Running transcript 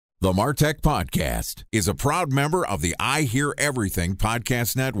The MarTech Podcast is a proud member of the I Hear Everything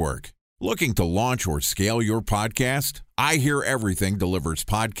Podcast Network. Looking to launch or scale your podcast? I Hear Everything delivers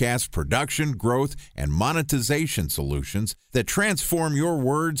podcast production, growth, and monetization solutions that transform your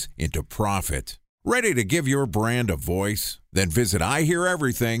words into profit. Ready to give your brand a voice? Then visit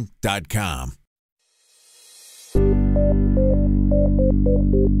iheareverything.com.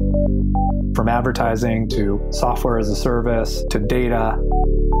 From advertising to software as a service to data.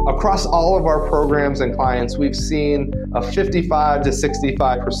 Across all of our programs and clients, we've seen a 55 to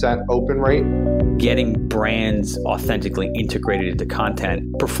 65% open rate. Getting brands authentically integrated into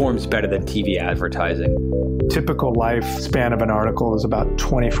content performs better than TV advertising. Typical lifespan of an article is about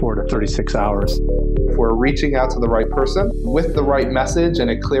 24 to 36 hours. If we're reaching out to the right person with the right message and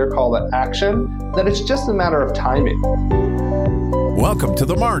a clear call to action, then it's just a matter of timing. Welcome to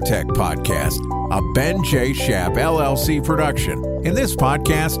the MarTech Podcast, a Ben J. Schaap LLC production. In this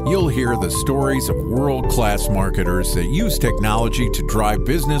podcast, you'll hear the stories of world-class marketers that use technology to drive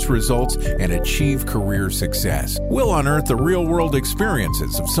business results and achieve career success. We'll unearth the real-world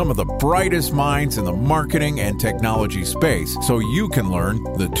experiences of some of the brightest minds in the marketing and technology space so you can learn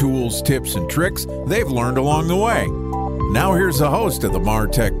the tools, tips, and tricks they've learned along the way. Now here's the host of the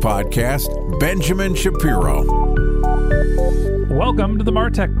MarTech Podcast, Benjamin Shapiro. Welcome to the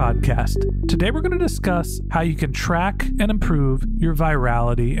MarTech Podcast. Today we're going to discuss how you can track and improve your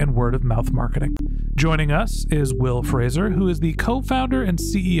virality and word-of-mouth marketing. Joining us is Will Fraser, who is the co-founder and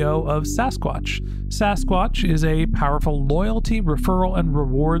CEO of SaaSquatch. SaaSquatch is a powerful loyalty, referral, and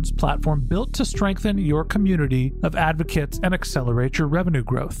rewards platform built to strengthen your community of advocates and accelerate your revenue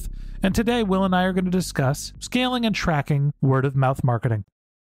growth. And today, Will and I are going to discuss scaling and tracking word-of-mouth marketing.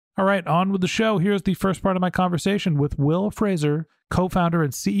 All right, on with the show. Here's the first part of my conversation with Will Fraser, co-founder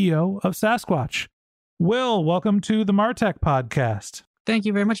and CEO of SaaSquatch. Will, welcome to the MarTech Podcast. Thank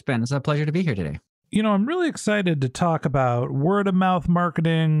you very much, Ben. It's a pleasure to be here today. You know, I'm really excited to talk about word-of-mouth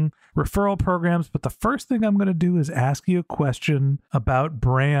marketing, referral programs, but the first thing I'm going to do is ask you a question about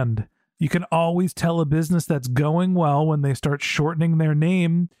brand. You can always tell a business that's going well when they start shortening their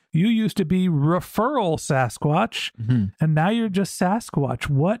name. You used to be Referral SaaSquatch, and now you're just SaaSquatch.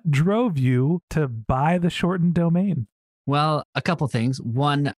 What drove you to buy the shortened domain? Well, a couple things.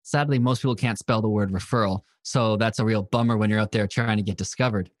 One, sadly, most people can't spell the word referral. So that's a real bummer when you're out there trying to get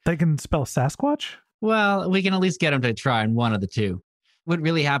discovered. They can spell Sasquatch? Well, we can at least get them to try in one of the two. What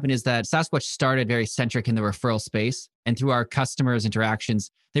really happened is that SaaSquatch started very centric in the referral space. And through our customers'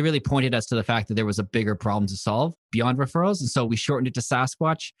 interactions, they really pointed us to the fact that there was a bigger problem to solve beyond referrals. And so we shortened it to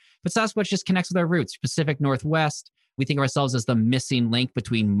SaaSquatch. But SaaSquatch just connects with our roots, Pacific Northwest. We think of ourselves as the missing link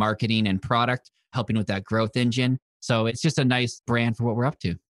between marketing and product, helping with that growth engine. So it's just a nice brand for what we're up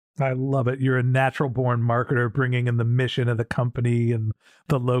to. I love it. You're a natural born marketer, bringing in the mission of the company and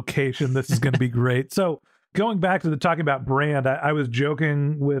the location. This is going to be great. So going back to the talking about brand, I was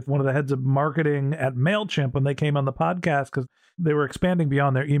joking with one of the heads of marketing at MailChimp when they came on the podcast because they were expanding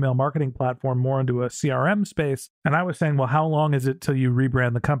beyond their email marketing platform more into a CRM space. And I was saying, well, how long is it till you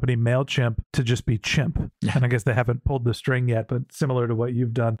rebrand the company MailChimp to just be Chimp? Yeah. And I guess they haven't pulled the string yet, but similar to what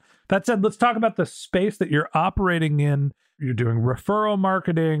you've done. That said, let's talk about the space that you're operating in. You're doing referral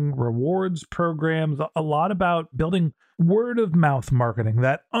marketing, rewards programs, a lot about building word of mouth marketing,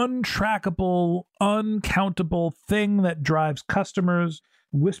 that untrackable, uncountable thing that drives customers,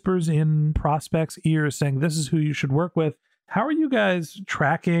 whispers in prospects' ears saying, this is who you should work with. How are you guys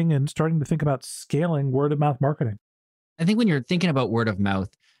tracking and starting to think about scaling word of mouth marketing? I think when you're thinking about word of mouth,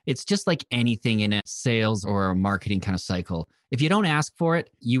 it's just like anything in a sales or a marketing kind of cycle. If you don't ask for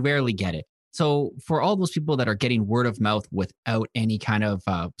it, you rarely get it. So for all those people that are getting word of mouth without any kind of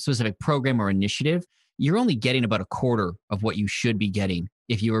specific program or initiative, you're only getting about a quarter of what you should be getting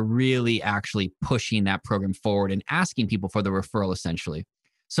if you are really actually pushing that program forward and asking people for the referral, essentially.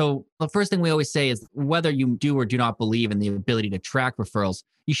 So the first thing we always say is whether you do or do not believe in the ability to track referrals,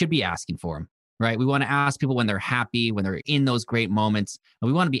 you should be asking for them, right? We want to ask people when they're happy, when they're in those great moments, and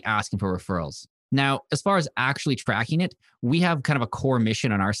we want to be asking for referrals. Now, as far as actually tracking it, we have kind of a core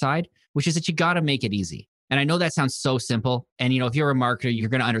mission on our side, which is that you got to make it easy. And I know that sounds so simple. And, if you're a marketer, you're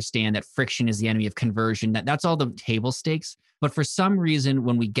going to understand that friction is the enemy of conversion. That's all the table stakes. But for some reason,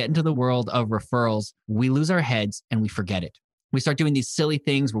 when we get into the world of referrals, we lose our heads and we forget it. We start doing these silly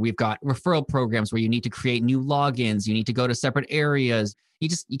things where we've got referral programs where you need to create new logins. You need to go to separate areas.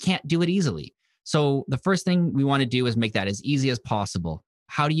 You can't do it easily. So the first thing we want to do is make that as easy as possible.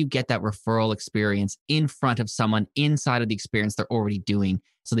 How do you get that referral experience in front of someone inside of the experience they're already doing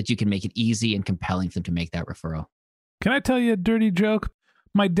so that you can make it easy and compelling for them to make that referral? Can I tell you a dirty joke?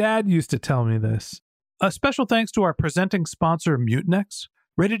 My dad used to tell me this. A special thanks to our presenting sponsor, Mutinex.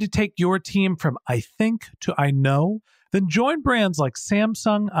 Ready to take your team from I think to I know? Then join brands like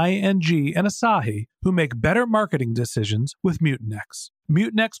Samsung, ING, and Asahi who make better marketing decisions with Mutinex.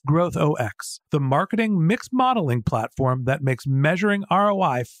 Mutinex Growth OX, the marketing mix modeling platform that makes measuring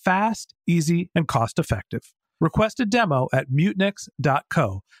ROI fast, easy, and cost-effective. Request a demo at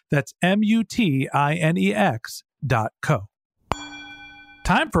mutinex.co. That's MUTINEX.co.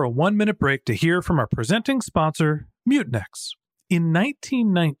 Time for a 1-minute break to hear from our presenting sponsor, Mutinex. In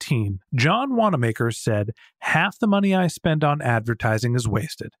 1919, John Wanamaker said, "Half the money I spend on advertising is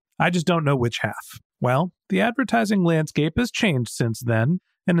wasted. I just don't know which half." Well, the advertising landscape has changed since then,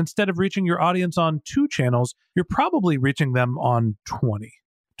 and instead of reaching your audience on 2 channels, you're probably reaching them on 20.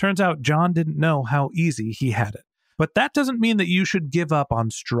 Turns out John didn't know how easy he had it. But that doesn't mean that you should give up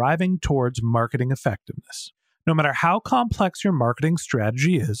on striving towards marketing effectiveness. No matter how complex your marketing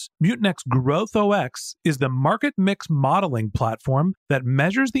strategy is, Mutinex Growth OX is the market mix modeling platform that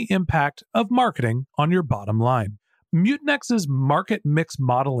measures the impact of marketing on your bottom line. Mutinex's market mix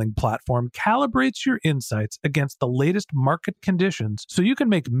modeling platform calibrates your insights against the latest market conditions so you can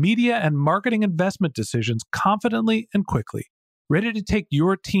make media and marketing investment decisions confidently and quickly. Ready to take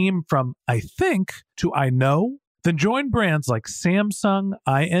your team from I think to I know? Then join brands like Samsung,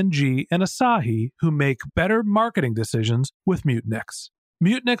 ING, and Asahi who make better marketing decisions with Mutinex.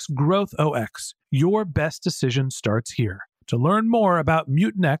 Mutinex Growth OX. Your best decision starts here. To learn more about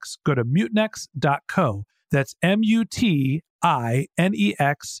Mutinex, go to mutinex.co. That's MUTINEX.co.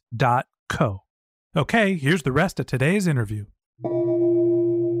 Okay, here's the rest of today's interview.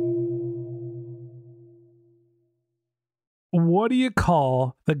 What do you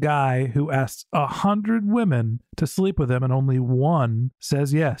call the guy who asks 100 women to sleep with him and only one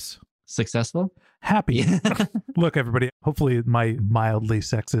says yes? Successful? Happy. Look, everybody, hopefully my mildly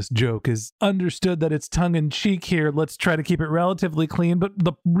sexist joke is understood that it's tongue-in-cheek here. Let's try to keep it relatively clean. But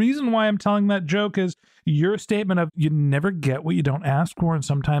the reason why I'm telling that joke is your statement of you never get what you don't ask for, and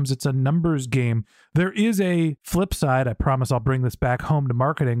sometimes it's a numbers game. There is a flip side, I promise I'll bring this back home to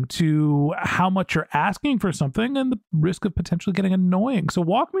marketing, to how much you're asking for something and the risk of potentially getting annoying. So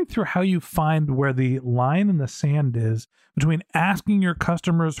walk me through how you find where the line in the sand is between asking your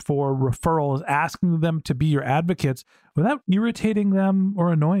customers for referrals, asking them to be your advocates without irritating them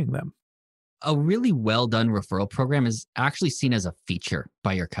or annoying them. A really well done referral program is actually seen as a feature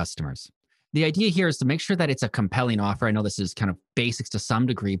by your customers. The idea here is to make sure that it's a compelling offer. I know this is kind of basics to some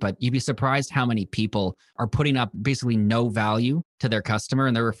degree, but you'd be surprised how many people are putting up basically no value to their customer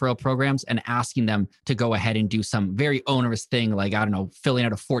in their referral programs and asking them to go ahead and do some very onerous thing like, I don't know, filling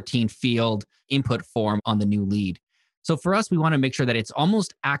out a 14-field input form on the new lead. So for us, we want to make sure that it's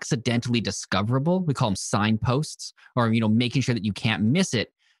almost accidentally discoverable. We call them signposts, or making sure that you can't miss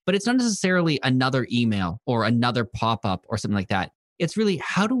it. But it's not necessarily another email or another pop-up or something like that. It's really,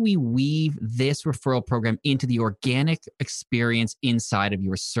 how do we weave this referral program into the organic experience inside of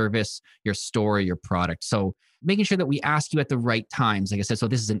your service, your store, your product? So making sure that we ask you at the right times. Like I said, so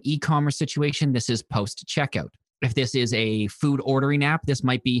this is an e-commerce situation. This is post-checkout. If this is a food ordering app, this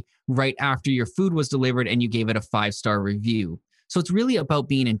might be right after your food was delivered and you gave it a 5-star review. So it's really about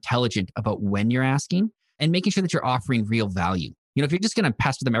being intelligent about when you're asking and making sure that you're offering real value. If you're just going to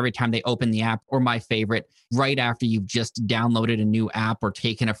pester them every time they open the app, or my favorite, right after you've just downloaded a new app or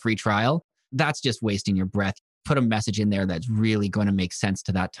taken a free trial, that's just wasting your breath. Put a message in there that's really going to make sense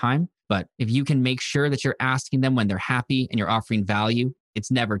to that time. But if you can make sure that you're asking them when they're happy and you're offering value,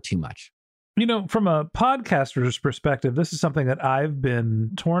 it's never too much. From a podcaster's perspective, this is something that I've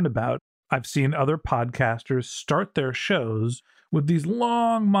been torn about. I've seen other podcasters start their shows with these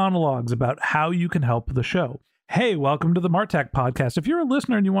long monologues about how you can help the show. Hey, welcome to the Martech podcast. If you're a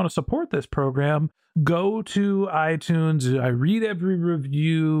listener and you want to support this program, go to iTunes. I read every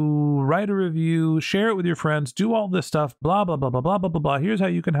review, write a review, share it with your friends, do all this stuff, blah, blah, blah, blah, blah, blah, blah, blah. Here's how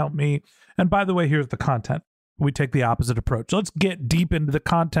you can help me. And by the way, here's the content. We take the opposite approach. Let's get deep into the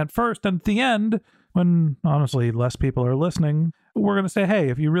content first. And at the end, when honestly less people are listening, we're going to say, hey,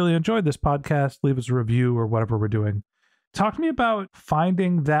 if you really enjoyed this podcast, leave us a review or whatever we're doing. Talk to me about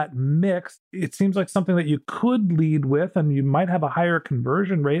finding that mix. It seems like something that you could lead with, and you might have a higher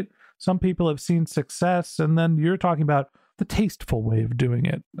conversion rate. Some people have seen success, and then you're talking about the tasteful way of doing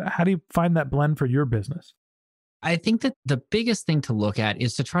it. How do you find that blend for your business? I think that the biggest thing to look at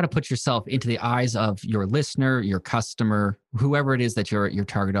is to try to put yourself into the eyes of your listener, your customer, whoever it is that your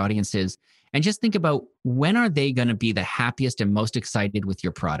target audience is, and just think about, when are they going to be the happiest and most excited with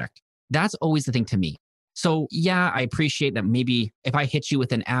your product? That's always the thing to me. So yeah, I appreciate that maybe if I hit you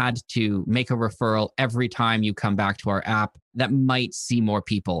with an ad to make a referral every time you come back to our app, that might see more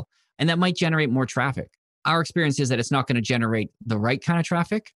people and that might generate more traffic. Our experience is that it's not going to generate the right kind of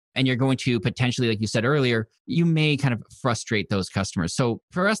traffic. And you're going to potentially, like you said earlier, you may kind of frustrate those customers. So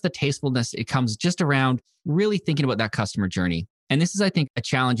for us, the tastefulness, it comes just around really thinking about that customer journey. And this is, I think, a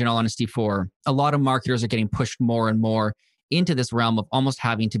challenge in all honesty for a lot of marketers are getting pushed more and more into this realm of almost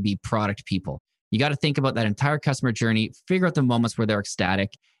having to be product people. You got to think about that entire customer journey, figure out the moments where they're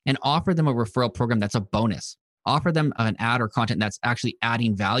ecstatic, and offer them a referral program that's a bonus. Offer them an ad or content that's actually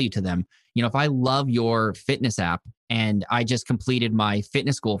adding value to them. You know, if I love your fitness app and I just completed my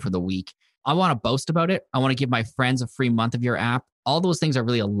fitness goal for the week, I want to boast about it. I want to give my friends a free month of your app. All those things are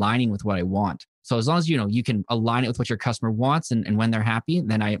really aligning with what I want. So as long as you can align it with what your customer wants and when they're happy,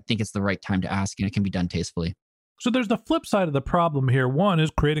 then I think it's the right time to ask and it can be done tastefully. So there's the flip side of the problem here. One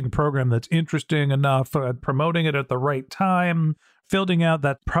is creating a program that's interesting enough, promoting it at the right time, filling out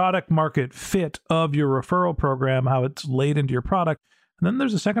that product market fit of your referral program, how it's laid into your product. And then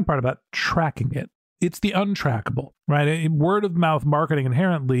there's a second part about tracking it. It's the untrackable, right? Word of mouth marketing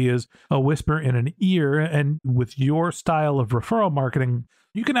inherently is a whisper in an ear. And with your style of referral marketing,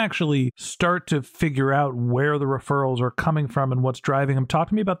 you can actually start to figure out where the referrals are coming from and what's driving them. Talk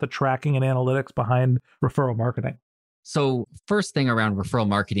to me about the tracking and analytics behind referral marketing. So first thing around referral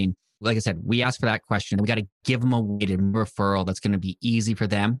marketing, like I said, we ask for that question. We got to give them a weighted referral that's going to be easy for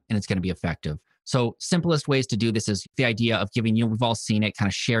them and it's going to be effective. So simplest ways to do this is the idea of giving, we've all seen it, kind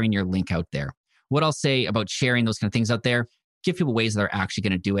of sharing your link out there. What I'll say about sharing those kind of things out there, give people ways that they're actually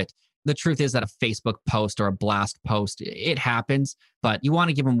going to do it. The truth is that a Facebook post or a blast post, it happens, but you want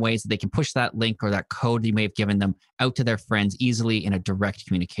to give them ways that they can push that link or that code you may have given them out to their friends easily in a direct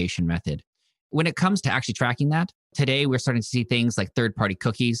communication method. When it comes to actually tracking that, today we're starting to see things like third-party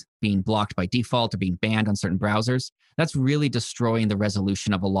cookies being blocked by default or being banned on certain browsers. That's really destroying the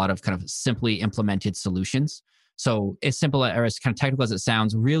resolution of a lot of kind of simply implemented solutions. So as simple or as kind of technical as it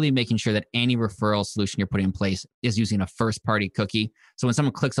sounds, really making sure that any referral solution you're putting in place is using a first-party cookie. So when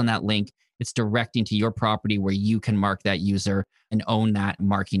someone clicks on that link, it's directing to your property where you can mark that user and own that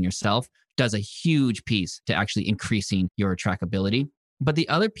marking yourself. Does a huge piece to actually increasing your trackability. But the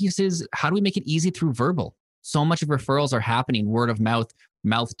other piece is, how do we make it easy through verbal? So much of referrals are happening word of mouth,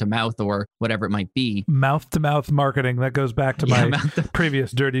 mouth to mouth, or whatever it might be. Mouth to mouth marketing. That goes back to my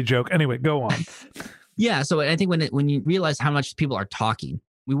previous dirty joke. Anyway, go on. Yeah. So I think when you realize how much people are talking,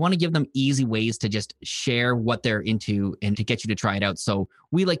 we want to give them easy ways to just share what they're into and to get you to try it out. So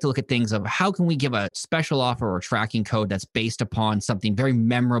we like to look at things of how can we give a special offer or tracking code that's based upon something very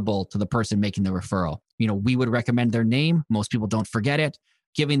memorable to the person making the referral. We would recommend their name. Most people don't forget it.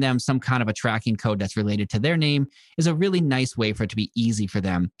 Giving them some kind of a tracking code that's related to their name is a really nice way for it to be easy for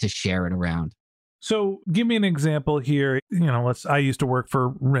them to share it around. So give me an example here. I used to work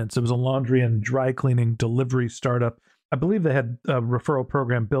for Rinse. It was a laundry and dry cleaning delivery startup. I believe they had a referral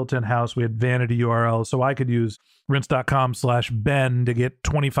program built in-house. We had vanity URLs, so I could use rinse.com/Ben to get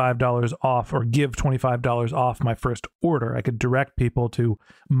 $25 off or give $25 off my first order. I could direct people to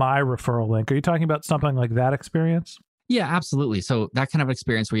my referral link. Are you talking about something like that experience? Yeah, absolutely. So that kind of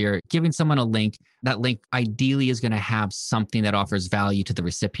experience where you're giving someone a link, that link ideally is going to have something that offers value to the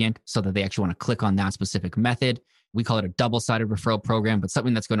recipient so that they actually want to click on that specific method. We call it a double-sided referral program, but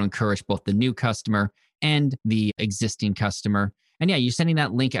something that's going to encourage both the new customer and the existing customer. And yeah, you're sending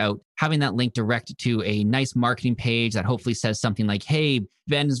that link out, having that link direct to a nice marketing page that hopefully says something like, hey,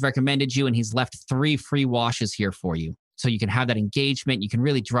 Ben has recommended you and he's left 3 free washes here for you. So you can have that engagement. You can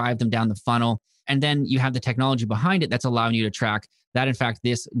really drive them down the funnel. And then you have the technology behind it that's allowing you to track that, in fact,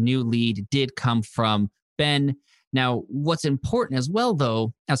 this new lead did come from Ben. Now, what's important as well,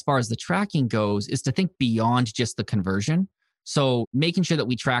 though, as far as the tracking goes, is to think beyond just the conversion. So making sure that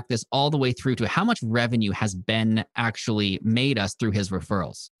we track this all the way through to how much revenue has Ben actually made us through his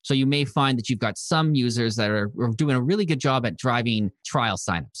referrals. So you may find that you've got some users that are doing a really good job at driving trial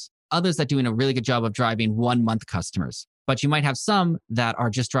signups, others that are doing a really good job of driving 1-month customers. But you might have some that are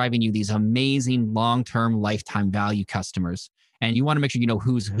just driving you these amazing long-term lifetime value customers. And you want to make sure you know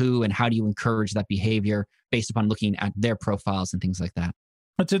who's who and how do you encourage that behavior based upon looking at their profiles and things like that.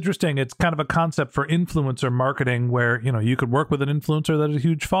 It's interesting. It's kind of a concept for influencer marketing where, you could work with an influencer that has a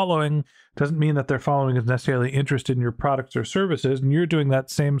huge following. Doesn't mean that their following is necessarily interested in your products or services. And you're doing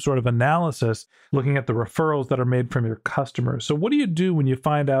that same sort of analysis, looking at the referrals that are made from your customers. So what do you do when you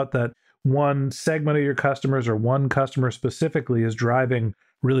find out that one segment of your customers or one customer specifically is driving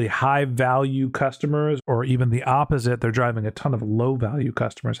really high value customers, or even the opposite, they're driving a ton of low value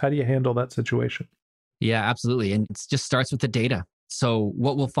customers? How do you handle that situation? Yeah, absolutely. And it just starts with the data. So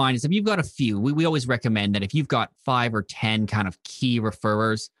what we'll find is if you've got a few, we always recommend that if you've got 5 or 10 kind of key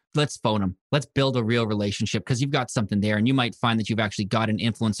referrers, let's phone them. Let's build a real relationship because you've got something there. And you might find that you've actually got an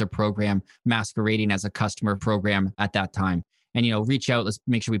influencer program masquerading as a customer program at that time. And, reach out. Let's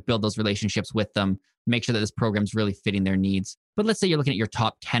make sure we build those relationships with them, make sure that this program's really fitting their needs. But let's say you're looking at your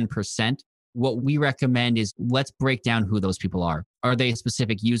top 10%. What we recommend is let's break down who those people are. Are they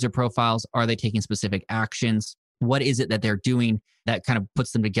specific user profiles? Are they taking specific actions? What is it that they're doing that kind of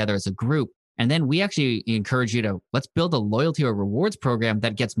puts them together as a group? And then we actually encourage you to let's build a loyalty or rewards program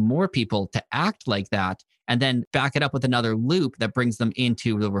that gets more people to act like that, and then back it up with another loop that brings them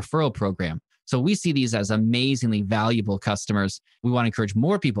into the referral program. So we see these as amazingly valuable customers. We want to encourage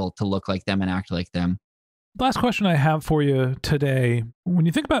more people to look like them and act like them. Last question I have for you today. When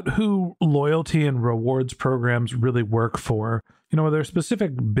you think about who loyalty and rewards programs really work for, are there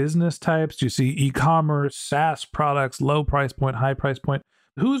specific business types? Do you see e-commerce, SaaS products, low price point, high price point?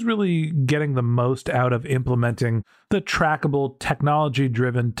 Who's really getting the most out of implementing the trackable,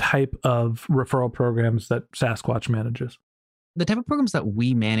 technology-driven type of referral programs that SaaSquatch manages? The type of programs that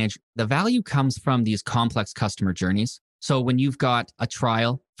we manage, the value comes from these complex customer journeys. So when you've got a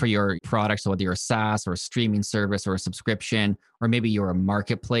trial for your product, so whether you're a SaaS or a streaming service or a subscription, or maybe you're a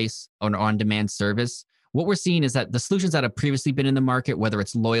marketplace or an on-demand service, what we're seeing is that the solutions that have previously been in the market, whether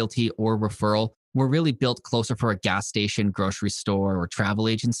it's loyalty or referral, were really built closer for a gas station, grocery store, or travel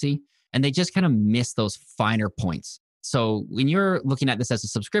agency. And they just kind of miss those finer points. So when you're looking at this as a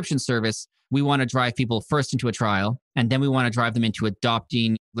subscription service, we want to drive people first into a trial, and then we want to drive them into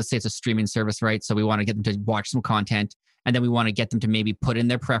adopting, let's say it's a streaming service, right? So we want to get them to watch some content, and then we want to get them to maybe put in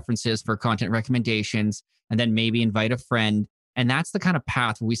their preferences for content recommendations, and then maybe invite a friend. And that's the kind of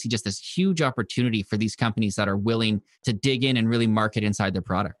path where we see just this huge opportunity for these companies that are willing to dig in and really market inside their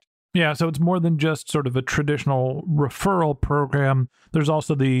product. Yeah, so it's more than just sort of a traditional referral program. There's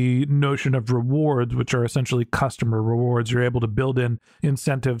also the notion of rewards, which are essentially customer rewards. You're able to build in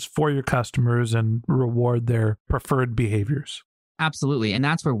incentives for your customers and reward their preferred behaviors. Absolutely. And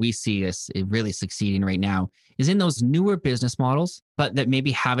that's where we see this really succeeding right now, is in those newer business models, but that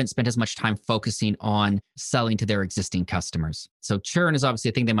maybe haven't spent as much time focusing on selling to their existing customers. So churn is obviously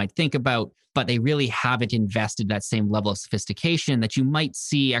a thing they might think about, but they really haven't invested that same level of sophistication that you might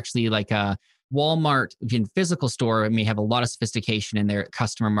see actually like a Walmart in physical store. May have a lot of sophistication in their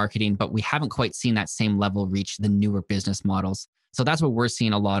customer marketing, but we haven't quite seen that same level reach the newer business models. So that's where we're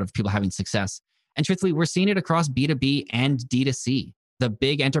seeing a lot of people having success. And truthfully, we're seeing it across B2B and D2C. The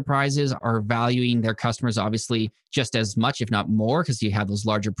big enterprises are valuing their customers, obviously, just as much, if not more, because you have those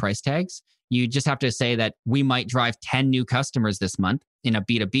larger price tags. You just have to say that we might drive 10 new customers this month in a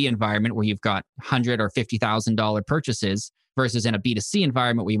B2B environment where you've got $100,000 or $50,000 purchases versus in a B2C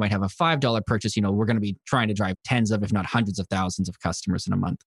environment where you might have a $5 purchase. We're going to be trying to drive tens of, if not hundreds of thousands of customers in a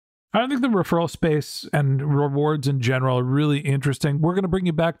month. I think the referral space and rewards in general are really interesting. We're going to bring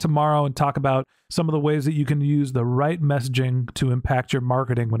you back tomorrow and talk about some of the ways that you can use the right messaging to impact your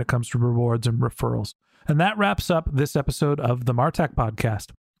marketing when it comes to rewards and referrals. And that wraps up this episode of the MarTech Podcast.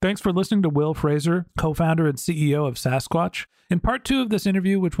 Thanks for listening to Will Fraser, co-founder and CEO of SaaSquatch. In part 2 of this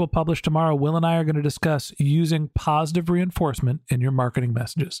interview, which we'll publish tomorrow, Will and I are going to discuss using positive reinforcement in your marketing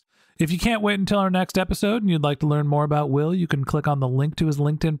messages. If you can't wait until our next episode and you'd like to learn more about Will, you can click on the link to his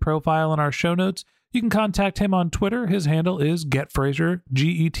LinkedIn profile in our show notes. You can contact him on Twitter. His handle is GetFraser,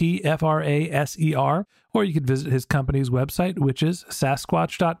 GetFraser, or you can visit his company's website, which is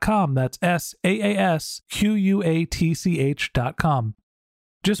SaaSquatch.com. That's SaaSquatch.com.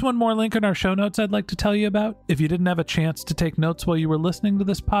 Just one more link in our show notes I'd like to tell you about. If you didn't have a chance to take notes while you were listening to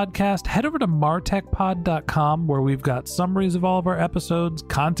this podcast, head over to martechpod.com, where we've got summaries of all of our episodes,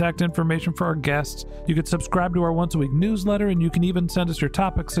 contact information for our guests. You can subscribe to our once-a-week newsletter, and you can even send us your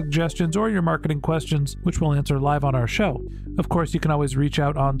topic suggestions or your marketing questions, which we'll answer live on our show. Of course, you can always reach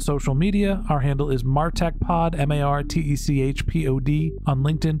out on social media. Our handle is martechpod, MarTechPod, on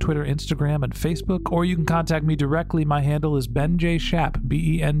LinkedIn, Twitter, Instagram, and Facebook, or you can contact me directly. My handle is Ben J. Shap,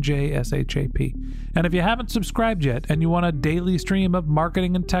 BenJShap. And if you haven't subscribed yet and you want a daily stream of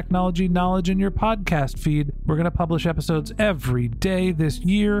marketing and technology knowledge in your podcast feed, we're going to publish episodes every day this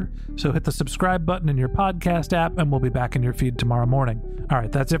year. So hit the subscribe button in your podcast app and we'll be back in your feed tomorrow morning. All right,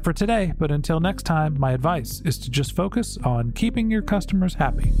 that's it for today. But until next time, my advice is to just focus on keeping your customers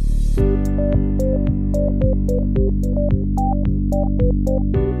happy.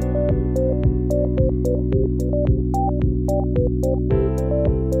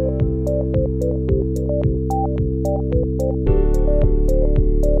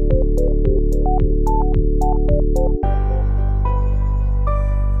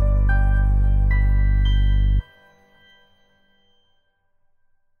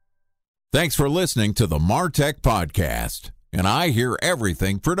 Thanks for listening to the MarTech Podcast. and I Hear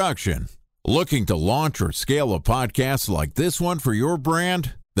Everything production. Looking to launch or scale a podcast like this one for your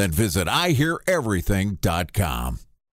brand? Then visit iheareverything.com.